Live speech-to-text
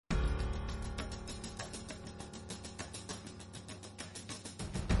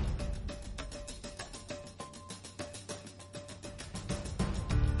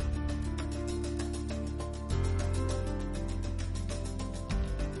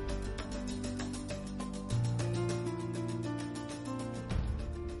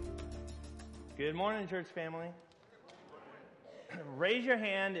Good morning, church family. Raise your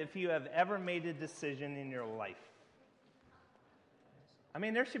hand if you have ever made a decision in your life. I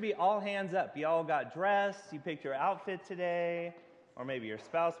mean, there should be all hands up. You all got dressed, you picked your outfit today, or maybe your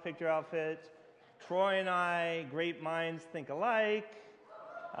spouse picked your outfit. Troy and I, great minds think alike.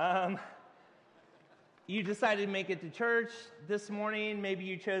 You decided to make it to church this morning. Maybe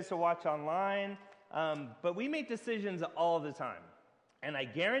you chose to watch online. But we make decisions all the time. And I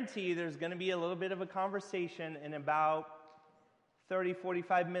guarantee there's going to be a little bit of a conversation in about 30,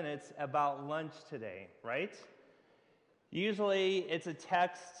 45 minutes about lunch today, right? Usually it's a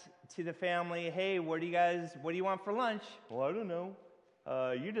text to the family, hey, what do you want for lunch? Well, I don't know.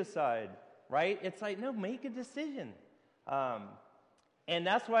 You decide, right? It's like, no, make a decision. And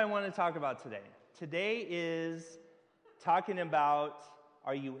that's what I want to talk about today. Today is talking about,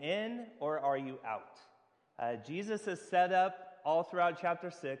 are you in or are you out? Jesus has set up all throughout chapter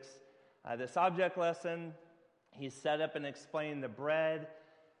 6, this object lesson. He's set up and explained the bread.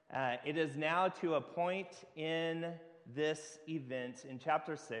 It is now to a point in this event in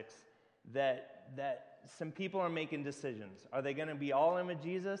chapter 6 that some people are making decisions. Are they going to be all in with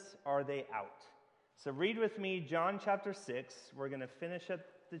Jesus or are they out? So read with me John chapter 6. We're going to finish up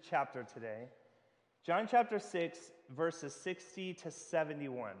the chapter today. John chapter 6, verses 60 to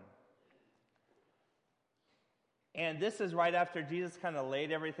 71. And this is right after Jesus kind of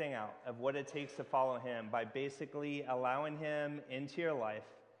laid everything out of what it takes to follow him by basically allowing him into your life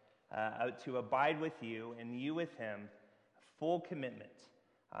to abide with you and you with him, full commitment.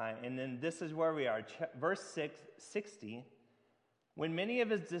 And then this is where we are. Verse 60, when many of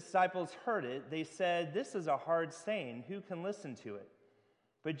his disciples heard it, they said, "This is a hard saying. Who can listen to it?"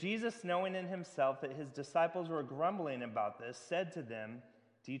 But Jesus, knowing in himself that his disciples were grumbling about this, said to them,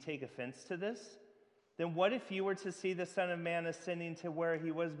 "Do you take offense to this? Then what if you were to see the Son of Man ascending to where he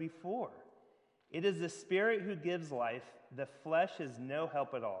was before? It is the Spirit who gives life. The flesh is no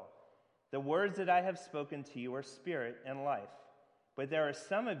help at all. The words that I have spoken to you are spirit and life. But there are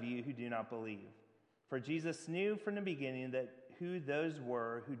some of you who do not believe." For Jesus knew from the beginning that who those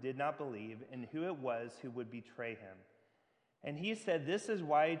were who did not believe and who it was who would betray him. And he said, "This is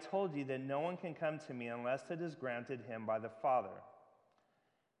why I told you that no one can come to me unless it is granted him by the Father."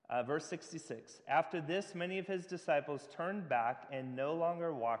 Verse 66, after this, many of his disciples turned back and no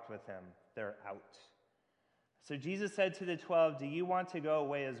longer walked with him. They're out. So Jesus said to the 12, "Do you want to go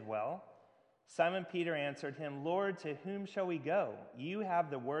away as well?" Simon Peter answered him, "Lord, to whom shall we go? You have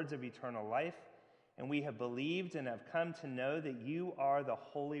the words of eternal life, and we have believed and have come to know that you are the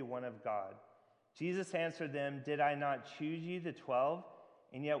Holy One of God." Jesus answered them, "Did I not choose you, the 12?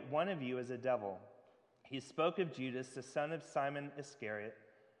 And yet one of you is a devil." He spoke of Judas, the son of Simon Iscariot,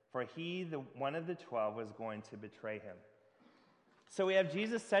 for he, one of the 12, was going to betray him. So we have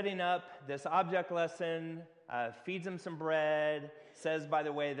Jesus setting up this object lesson, feeds him some bread, says, by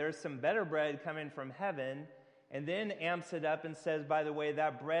the way, there's some better bread coming from heaven, and then amps it up and says, by the way,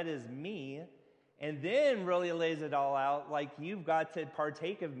 that bread is me, and then really lays it all out like you've got to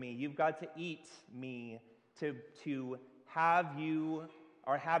partake of me, you've got to eat me to have you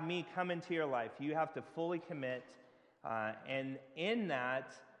or have me come into your life. You have to fully commit, and in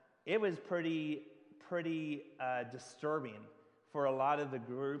that, it was pretty disturbing for a lot of the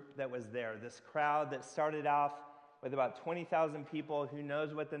group that was there. This crowd that started off with about 20,000 people, who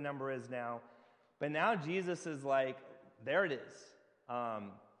knows what the number is now. But now Jesus is like, there it is.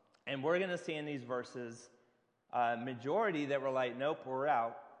 And we're going to see in these verses, majority that were like, nope, we're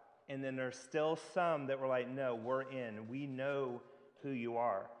out. And then there's still some that were like, no, we're in. We know who you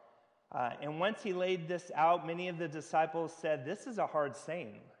are. And once he laid this out, many of the disciples said, "This is a hard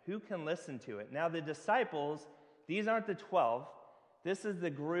saying. Who can listen to it?" Now the disciples, these aren't the 12. This is the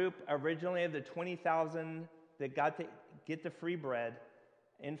group originally of the 20,000 that got to get the free bread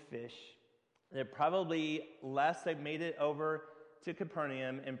and fish. They're probably less that made it over to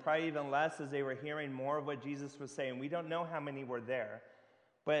Capernaum, and probably even less as they were hearing more of what Jesus was saying. We don't know how many were there.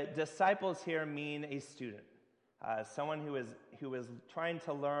 But disciples here mean a student. Someone who was trying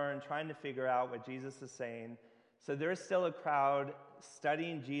to learn, trying to figure out what Jesus is saying. So there's still a crowd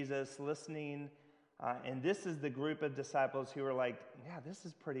studying Jesus, listening, and this is the group of disciples who are like, yeah, this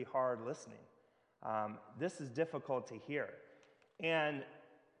is pretty hard listening. This is difficult to hear. And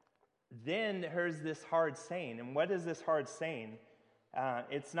then there's this hard saying. And what is this hard saying?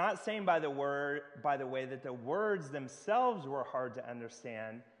 It's not saying by the way, that the words themselves were hard to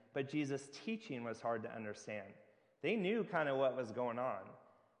understand, but Jesus' teaching was hard to understand. They knew kind of what was going on,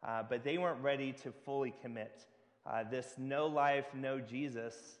 but they weren't ready to fully commit. This no life, no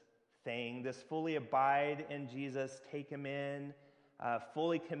Jesus thing, this fully abide in Jesus, take him in,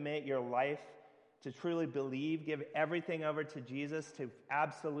 fully commit your life to truly believe, give everything over to Jesus, to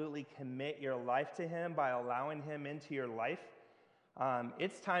absolutely commit your life to him by allowing him into your life,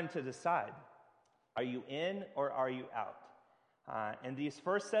 it's time to decide. Are you in or are you out? And these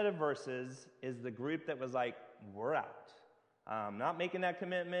first set of verses is the group that was like, we're out. Not making that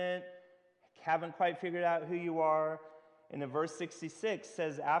commitment, haven't quite figured out who you are. And in verse 66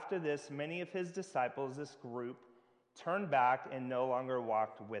 says, after this, many of his disciples, this group, turned back and no longer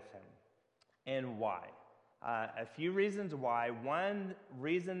walked with him. And why? A few reasons why. One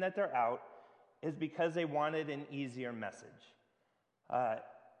reason that they're out is because they wanted an easier message.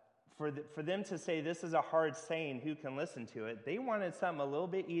 For them to say this is a hard saying, who can listen to it? They wanted something a little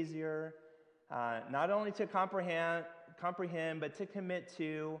bit easier, not only to comprehend, but to commit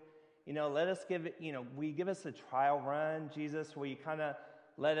to. Let us give it, give us a trial run, Jesus, where you kind of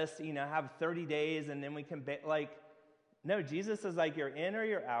let us, have 30 days and then we can, no, Jesus is like, you're in or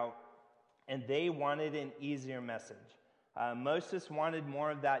you're out, and they wanted an easier message. Most just wanted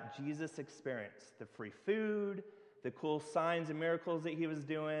more of that Jesus experience, the free food, the cool signs and miracles that he was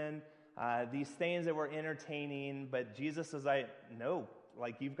doing, these things that were entertaining, but Jesus is like, no,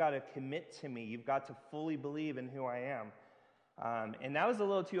 you've got to commit to me. You've got to fully believe in who I am. And that was a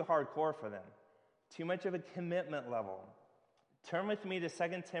little too hardcore for them. Too much of a commitment level. Turn with me to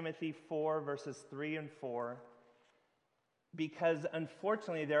 2 Timothy 4, verses 3 and 4, because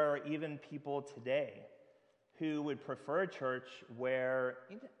unfortunately there are even people today who would prefer a church where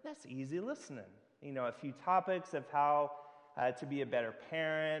that's easy listening. A few topics of how to be a better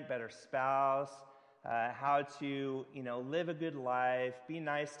parent, better spouse, how to, live a good life, be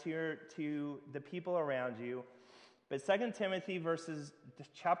nice to the people around you. But 2 Timothy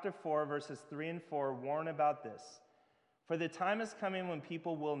chapter 4, verses 3 and 4 warn about this. For the time is coming when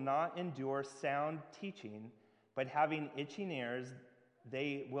people will not endure sound teaching, but having itching ears,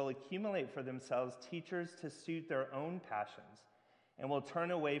 they will accumulate for themselves teachers to suit their own passions, and will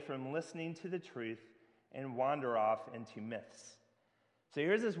turn away from listening to the truth and wander off into myths. So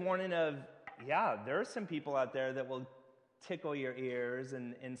here's this warning of, there are some people out there that will tickle your ears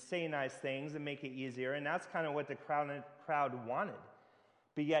and say nice things and make it easier, and that's kind of what the crowd wanted.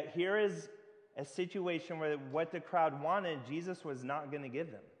 But yet here is a situation where what the crowd wanted, Jesus was not going to give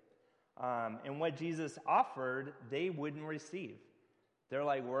them. And what Jesus offered, they wouldn't receive. They're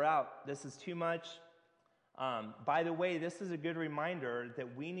like, we're out. This is too much. By the way, this is a good reminder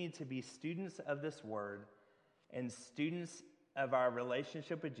that we need to be students of this word and students of our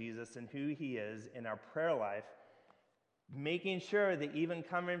relationship with Jesus and who he is in our prayer life, making sure that even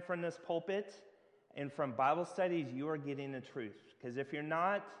coming from this pulpit and from Bible studies, you are getting the truth. Because if you're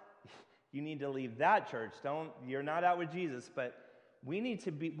not, you need to leave that church. You're not out with Jesus, but we need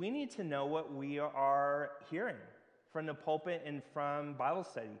to know what we are hearing from the pulpit and from Bible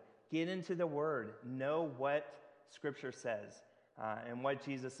study. Get into the Word. Know what Scripture says and what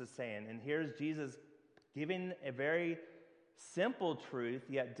Jesus is saying. And here's Jesus giving a very simple truth,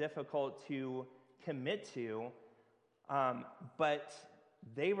 yet difficult to commit to. But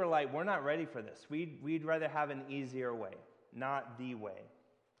they were like, we're not ready for this. We'd rather have an easier way, not the way.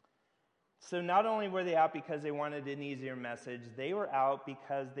 So not only were they out because they wanted an easier message, they were out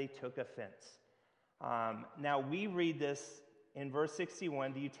because they took offense. Now we read this in verse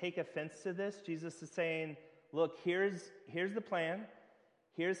 61. Do you take offense to this? Jesus is saying, look, here's the plan.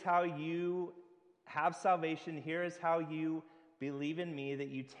 Here's how you have salvation. Here is how you believe in me, that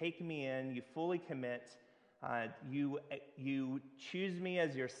you take me in, you fully commit. You choose me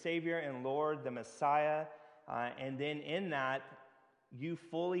as your Savior and Lord, the Messiah, and then in that, you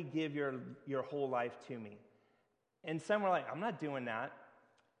fully give your whole life to me. And some were like, I'm not doing that.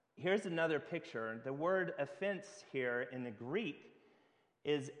 Here's another picture. The word offense here in the Greek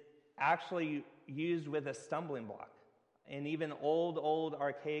is actually used with a stumbling block. And even old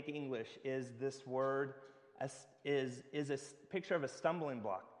archaic English is this word, is a picture of a stumbling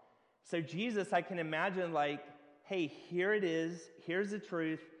block. So Jesus, I can imagine hey, here it is. Here's the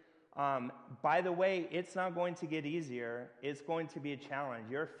truth. By the way, it's not going to get easier. It's going to be a challenge.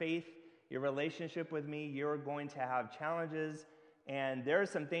 Your faith, your relationship with me, you're going to have challenges. And there are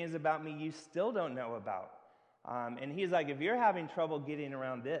some things about me you still don't know about. And he's like, if you're having trouble getting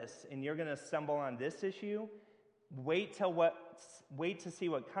around this and you're going to stumble on this issue, wait to see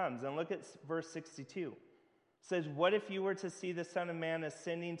what comes. And look at verse 62. It says, what if you were to see the Son of Man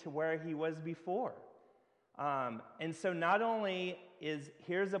ascending to where he was before? And so not only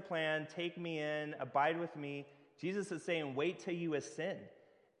here's a plan, take me in, abide with me. Jesus is saying, wait till you ascend.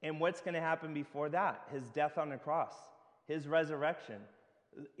 And what's going to happen before that? His death on the cross, his resurrection.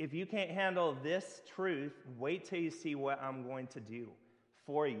 If you can't handle this truth, wait till you see what I'm going to do.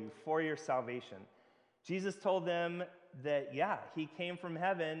 for you, for your salvation. Jesus told them that, yeah, he came from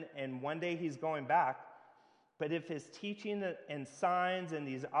heaven and one day he's going back. But if his teaching and signs and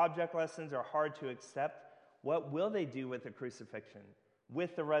these object lessons are hard to accept, what will they do with the crucifixion,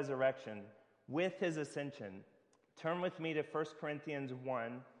 with the resurrection, with his ascension? Turn with me to 1 Corinthians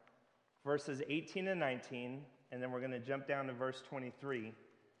 1, verses 18 and 19, and then we're going to jump down to verse 23.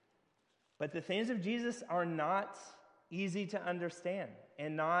 But the things of Jesus are not easy to understand,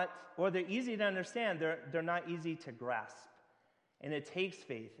 they're easy to understand, they're not easy to grasp. And it takes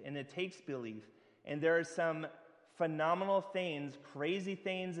faith, and it takes belief. And there are some phenomenal things, crazy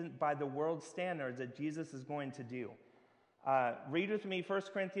things by the world's standards that Jesus is going to do. Read with me 1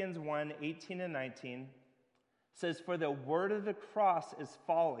 Corinthians 1, 18 and 19. It says, "For the word of the cross is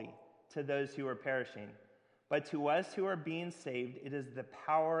folly to those who are perishing, but to us who are being saved, it is the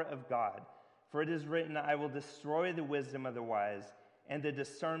power of God. For it is written, I will destroy the wisdom of the wise, and the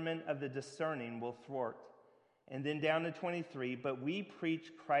discernment of the discerning will thwart." And then down to 23, "But we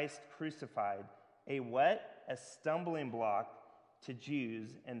preach Christ crucified, a what? A stumbling block to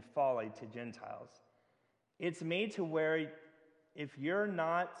Jews and folly to Gentiles." It's made to where if you're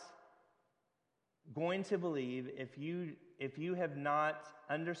not going to believe, if you have not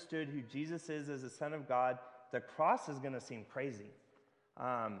understood who Jesus is as the Son of God, the cross is going to seem crazy.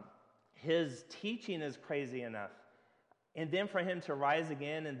 His teaching is crazy enough. And then for him to rise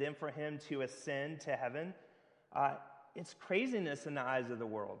again, and then for him to ascend to heaven, it's craziness in the eyes of the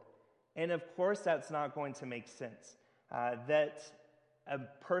world. And of course, that's not going to make sense. That a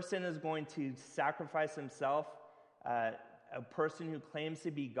person is going to sacrifice himself, a person who claims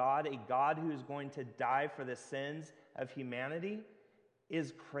to be God, a God who is going to die for the sins of humanity,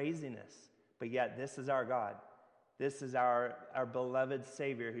 is craziness. But yet, this is our God. This is our beloved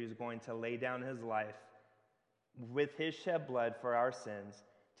Savior who's going to lay down his life with his shed blood for our sins,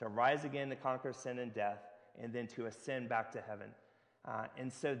 to rise again to conquer sin and death, and then to ascend back to heaven.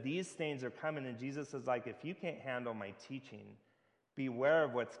 And so these things are coming, and Jesus is like, if you can't handle my teaching, beware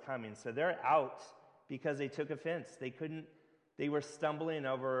of what's coming. So they're out because they took offense. They were stumbling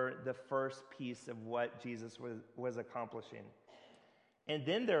over the first piece of what Jesus was accomplishing. And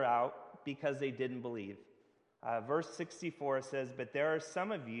then they're out because they didn't believe. Verse 64 says, "But there are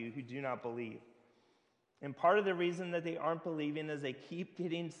some of you who do not believe." And part of the reason that they aren't believing is they keep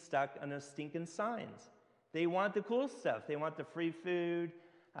getting stuck on those stinking signs. They want the cool stuff. They want the free food.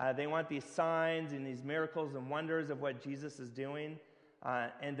 They want these signs and these miracles and wonders of what Jesus is doing.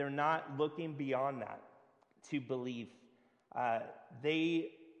 And they're not looking beyond that to believe.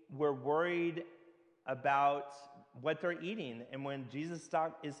 They were worried about what they're eating. And when Jesus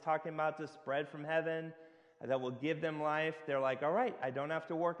is talking about this bread from heaven that will give them life, they're like, all right, I don't have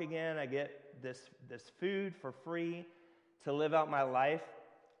to work again. I get this food for free to live out my life.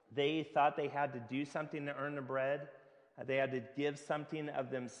 They thought they had to do something to earn the bread. They had to give something of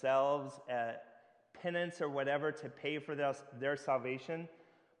themselves, penance or whatever, to pay for their salvation.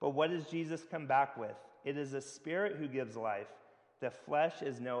 But what does Jesus come back with? It is the Spirit who gives life. The flesh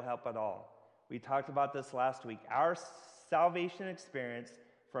is no help at all. We talked about this last week. Our salvation experience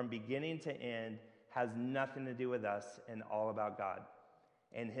from beginning to end has nothing to do with us and all about God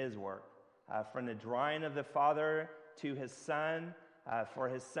and his work. From the drawing of the Father to his Son, for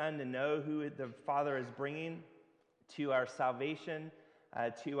his Son to know who the Father is bringing, to our salvation,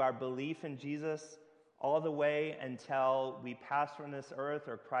 to our belief in Jesus, all the way until we pass from this earth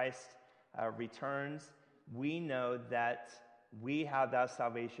or Christ returns. We know that we have that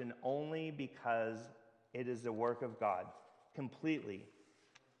salvation only because it is the work of God completely.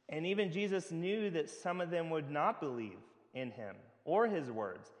 And even Jesus knew that some of them would not believe in him or his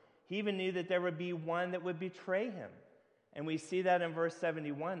words. He even knew that there would be one that would betray him. And we see that in verse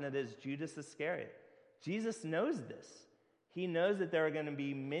 71, that is Judas Iscariot. Jesus knows this. He knows that there are going to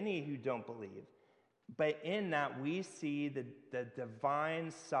be many who don't believe. But in that, we see the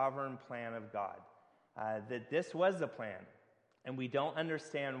divine sovereign plan of God, that this was the plan. And we don't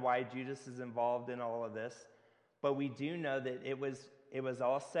understand why Judas is involved in all of this, but we do know that it was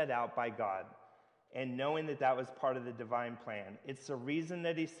all set out by God, and knowing that that was part of the divine plan. It's the reason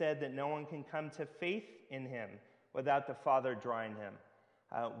that he said that no one can come to faith in him without the Father drawing him.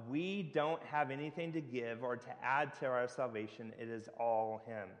 We don't have anything to give or to add to our salvation. It is all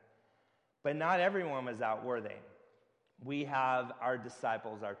him. But not everyone was out, were they? We have our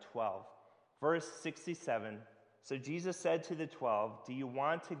disciples, our 12. Verse 67, "So Jesus said to the 12, 'Do you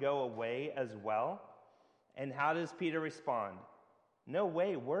want to go away as well?' And how does Peter respond? 'No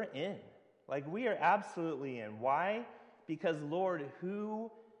way, we're in.'" Like, we are absolutely in. Why? Because, Lord, to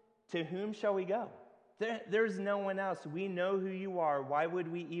whom shall we go? There's no one else. We know who you are. Why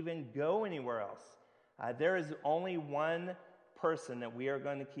would we even go anywhere else? There is only one person that we are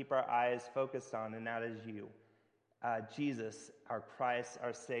going to keep our eyes focused on, and that is you. Jesus, our Christ,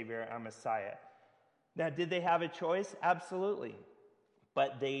 our Savior, our Messiah. Now, did they have a choice? Absolutely.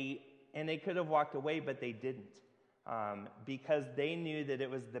 But they could have walked away, but they didn't. Because they knew that it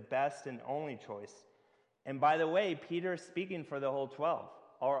was the best and only choice. And by the way, Peter's speaking for the whole 12,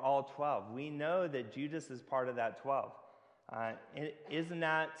 or all 12. We know that Judas is part of that 12. Isn't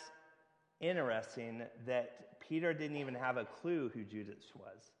that interesting that Peter didn't even have a clue who Judas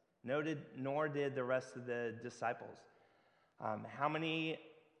was? Nor did the rest of the disciples. How many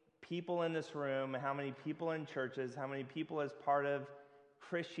people in this room, how many people in churches, how many people as part of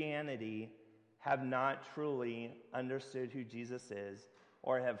Christianity have not truly understood who Jesus is,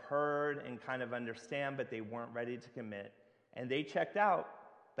 or have heard and kind of understand, but they weren't ready to commit? And they checked out,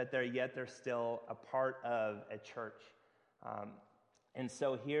 but they're still a part of a church. And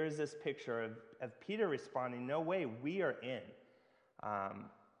so here's this picture of Peter responding, no way, we are in,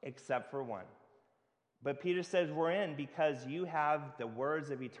 except for one. But Peter says, we're in because you have the words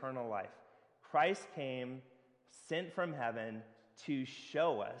of eternal life. Christ came, sent from heaven, to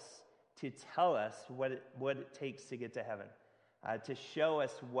show us, to tell us what it takes to get to heaven, to show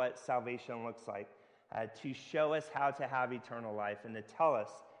us what salvation looks like, to show us how to have eternal life, and to tell us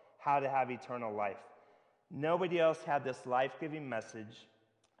how to have eternal life. Nobody else had this life-giving message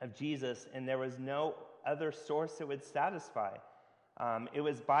of Jesus, and there was no other source that would satisfy. It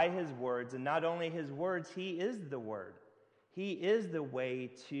was by his words, and not only his words, he is the word. He is the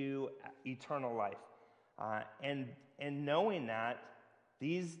way to eternal life. And knowing that,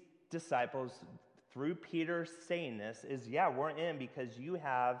 these disciples, through Peter saying this, is, yeah, we're in because you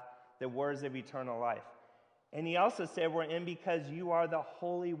have the words of eternal life. And he also said, we're in because you are the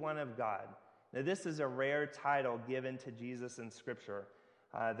Holy One of God. Now, this is a rare title given to Jesus in Scripture.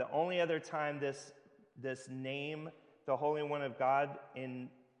 The only other time this name, the Holy One of God, in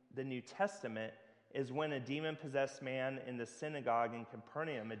the New Testament is when a demon-possessed man in the synagogue in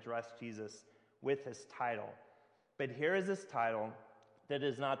Capernaum addressed Jesus with his title. But here is this title that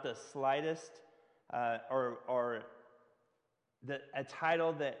is not the slightest, a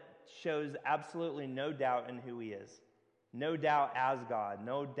title that shows absolutely no doubt in who he is. No doubt as God,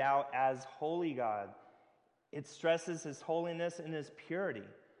 no doubt as holy God. It stresses his holiness and his purity.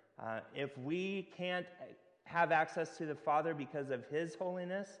 If we can't have access to the Father because of his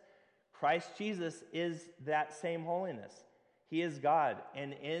holiness, Christ Jesus is that same holiness. He is God,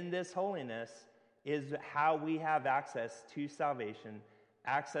 and in this holiness is how we have access to salvation,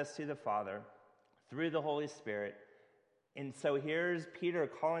 access to the Father through the Holy Spirit. And so here's Peter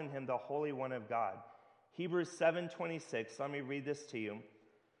calling him the Holy One of God. Hebrews 7:26, let me read this to you. It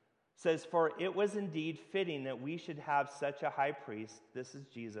says, "For it was indeed fitting that we should have such a high priest," this is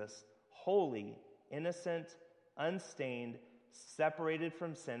Jesus, "holy, innocent, unstained, separated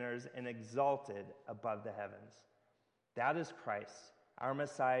from sinners, and exalted above the heavens." That is Christ, our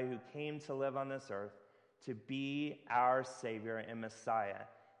Messiah, who came to live on this earth, to be our Savior and Messiah.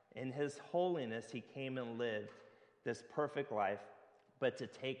 In his holiness, he came and lived this perfect life, but to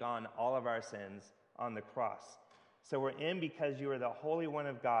take on all of our sins on the cross. So we're in because you are the Holy One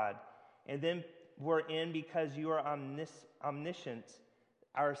of God. And then we're in because you are omniscient,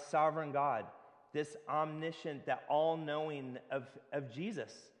 our sovereign God. This omniscient, that all-knowing of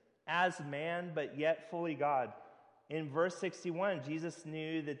Jesus as man, but yet fully God. In verse 61, Jesus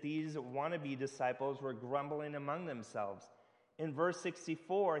knew that these wannabe disciples were grumbling among themselves. In verse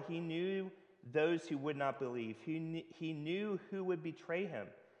 64, he knew those who would not believe. He knew who would betray him.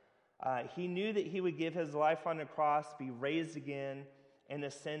 He knew that he would give his life on the cross, be raised again, and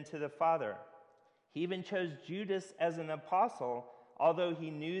ascend to the Father. He even chose Judas as an apostle, although he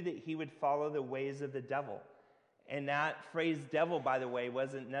knew that he would follow the ways of the devil. And that phrase devil, by the way,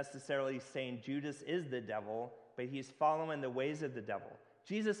 wasn't necessarily saying Judas is the devil, but he's following the ways of the devil.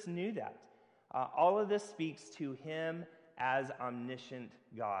 Jesus knew that. All of this speaks to him as omniscient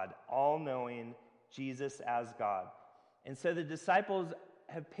God, all-knowing Jesus as God. And so the disciples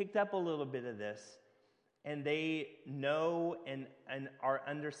have picked up a little bit of this, and they know and are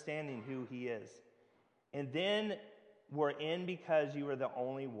understanding who he is. And then we're in because you are the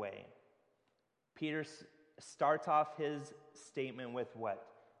only way. Peter starts off his statement with what?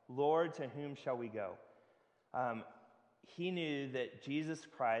 Lord, to whom shall we go? He knew that Jesus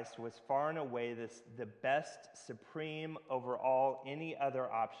Christ was far and away the best, supreme over all any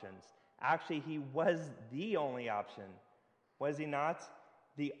other options. Actually, he was the only option, was he not?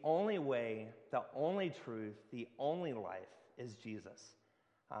 The only way, the only truth, the only life is Jesus.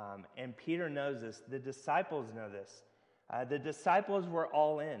 And Peter knows this. The disciples know this. The disciples were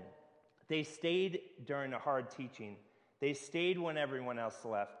all in. They stayed during the hard teaching. They stayed when everyone else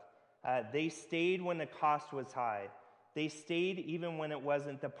left. They stayed when the cost was high. They stayed even when it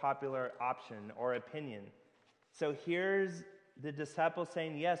wasn't the popular option or opinion. So here's the disciples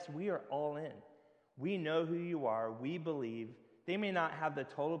saying, yes, we are all in. We know who you are. We believe. They may not have the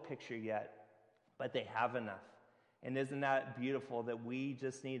total picture yet, but they have enough. And isn't that beautiful that we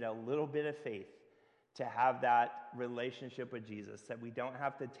just need a little bit of faith to have that relationship with Jesus, that we don't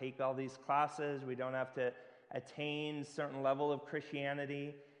have to take all these classes, we don't have to attain certain level of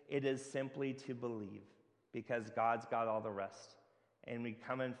Christianity. It is simply to believe, because God's got all the rest. And we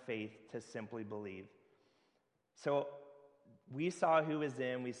come in faith to simply believe. So we saw who was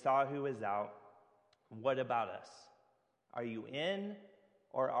in, we saw who was out. What about us? Are you in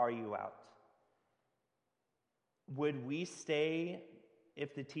or are you out? Would we stay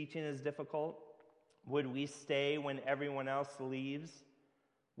if the teaching is difficult? Would we stay when everyone else leaves?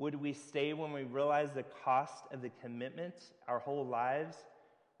 Would we stay when we realize the cost of the commitment our whole lives?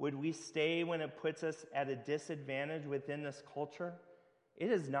 Would we stay when it puts us at a disadvantage within this culture?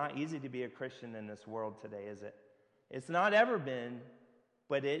 It is not easy to be a Christian in this world today, is it? It's not ever been,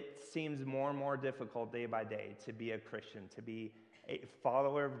 but it seems more and more difficult day by day to be a Christian, to be a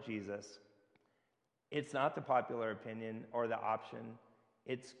follower of Jesus. It's not the popular opinion or the option.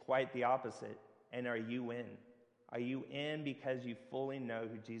 It's quite the opposite. And are you in? Are you in because you fully know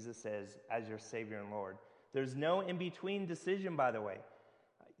who Jesus is as your Savior and Lord? There's no in-between decision, by the way.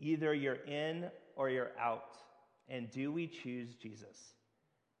 Either you're in or you're out. And do we choose Jesus?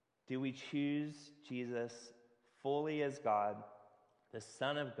 Do we choose Jesus fully as God, the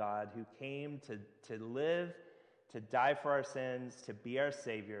Son of God, who came to live, to die for our sins, to be our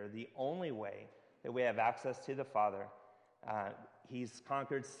Savior, the only way that we have access to the Father? He's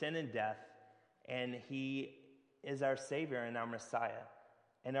conquered sin and death, and he is our Savior and our Messiah.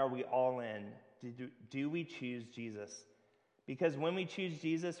 And are we all in? Do we choose Jesus? Because when we choose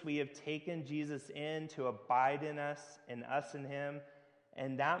Jesus, we have taken Jesus in to abide in us and us in him.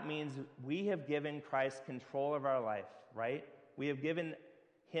 And that means we have given Christ control of our life, right? We have given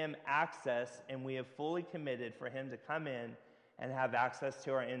him access, and we have fully committed for him to come in and have access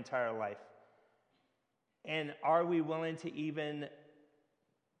to our entire life. And are we willing to even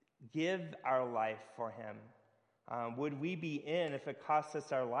give our life for him? Would we be in if it costs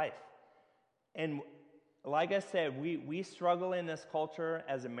us our life? And like I said, we struggle in this culture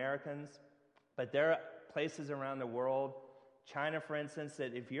as Americans, but there are places around the world, China, for instance,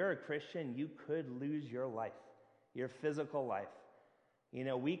 that if you're a Christian, you could lose your life, your physical life. You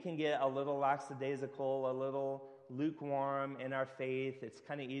know, we can get a little lackadaisical, a little lukewarm in our faith. It's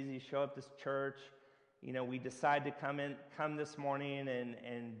kind of easy to show up to church. You know, we decide to come this morning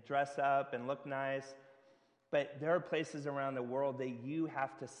and dress up and look nice. But there are places around the world that you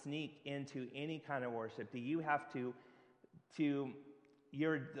have to sneak into any kind of worship, that you have to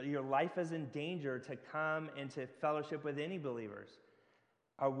your life is in danger to come into fellowship with any believers.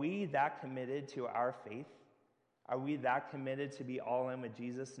 Are we that committed to our faith? Are we that committed to be all in with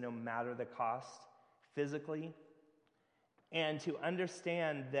Jesus no matter the cost physically? And to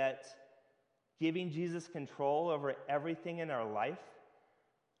understand that giving Jesus control over everything in our life,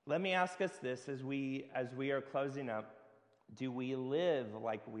 let me ask us this as we are closing up. Do we live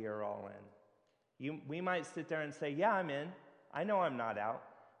like we are all in? We might sit there and say, yeah, I'm in. I know I'm not out.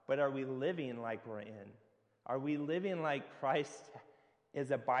 But are we living like we're in? Are we living like Christ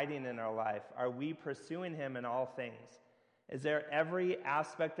is abiding in our life? Are we pursuing him in all things? Is there every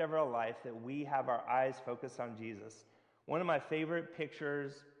aspect of our life that we have our eyes focused on Jesus? One of my favorite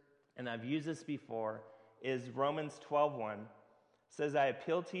pictures, and I've used this before, is Romans 12:1. Says, I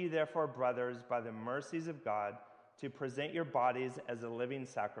appeal to you, therefore, brothers, by the mercies of God, to present your bodies as a living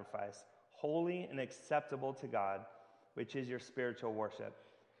sacrifice, holy and acceptable to God, which is your spiritual worship.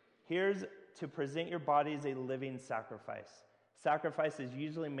 Here's to present your bodies a living sacrifice. Sacrifice is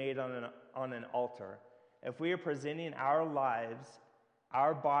usually made on an altar. If we are presenting our lives,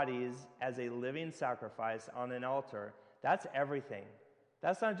 our bodies, as a living sacrifice on an altar, that's everything.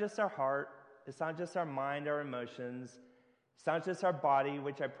 That's not just our heart. It's not just our mind, our emotions. It's not just our body,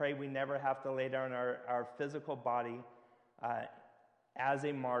 which I pray we never have to lay down our physical body as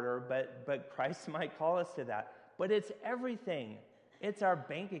a martyr, but Christ might call us to that. But it's everything. It's our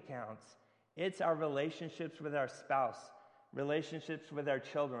bank accounts. It's our relationships with our spouse, relationships with our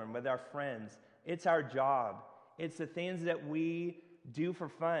children, with our friends. It's our job. It's the things that we do for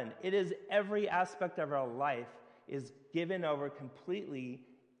fun. It is every aspect of our life is given over completely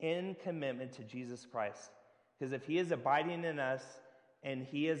in commitment to Jesus Christ. Because if he is abiding in us, and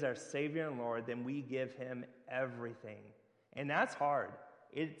he is our Savior and Lord, then we give him everything. And that's hard.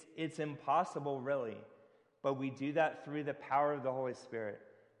 It's impossible, really. But we do that through the power of the Holy Spirit.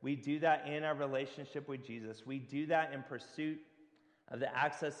 We do that in our relationship with Jesus. We do that in pursuit of the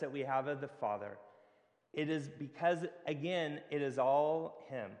access that we have of the Father. It is because, again, it is all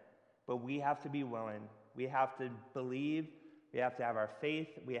him. But we have to be willing. We have to believe. We have to have our faith.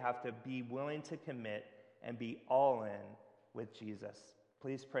 We have to be willing to commit and be all in with Jesus.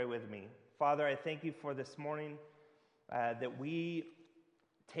 Please pray with me. Father, I thank you for this morning, that we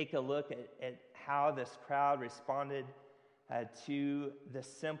take a look at how this crowd responded to the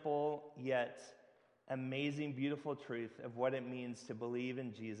simple yet amazing, beautiful truth of what it means to believe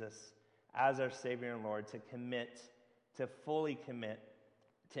in Jesus as our Savior and Lord, to commit, to fully commit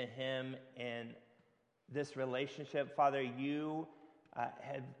to him and this relationship. Father, you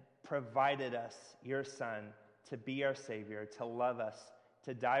have provided us your Son to be our Savior, to love us,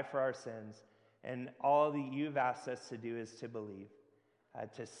 to die for our sins. And all that you've asked us to do is to believe,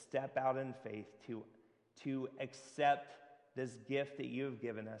 to step out in faith, to accept this gift that you have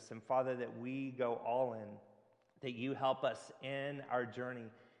given us. And Father, that we go all in, that you help us in our journey.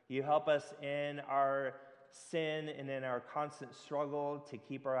 You help us in our sin and in our constant struggle to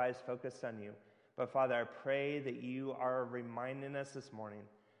keep our eyes focused on you. But Father, I pray that you are reminding us this morning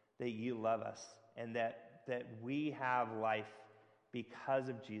that you love us and that we have life because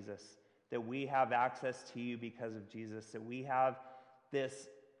of Jesus, that we have access to you because of Jesus, that we have this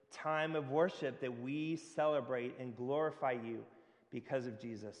time of worship, that we celebrate and glorify you because of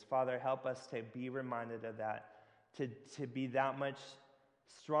Jesus. Father, help us to be reminded of that, to be that much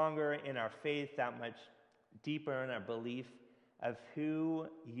stronger in our faith, that much deeper in our belief of who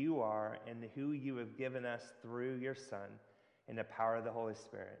you are and who you have given us through your Son in the power of the Holy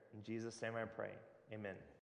Spirit. In Jesus' name I pray. Amen.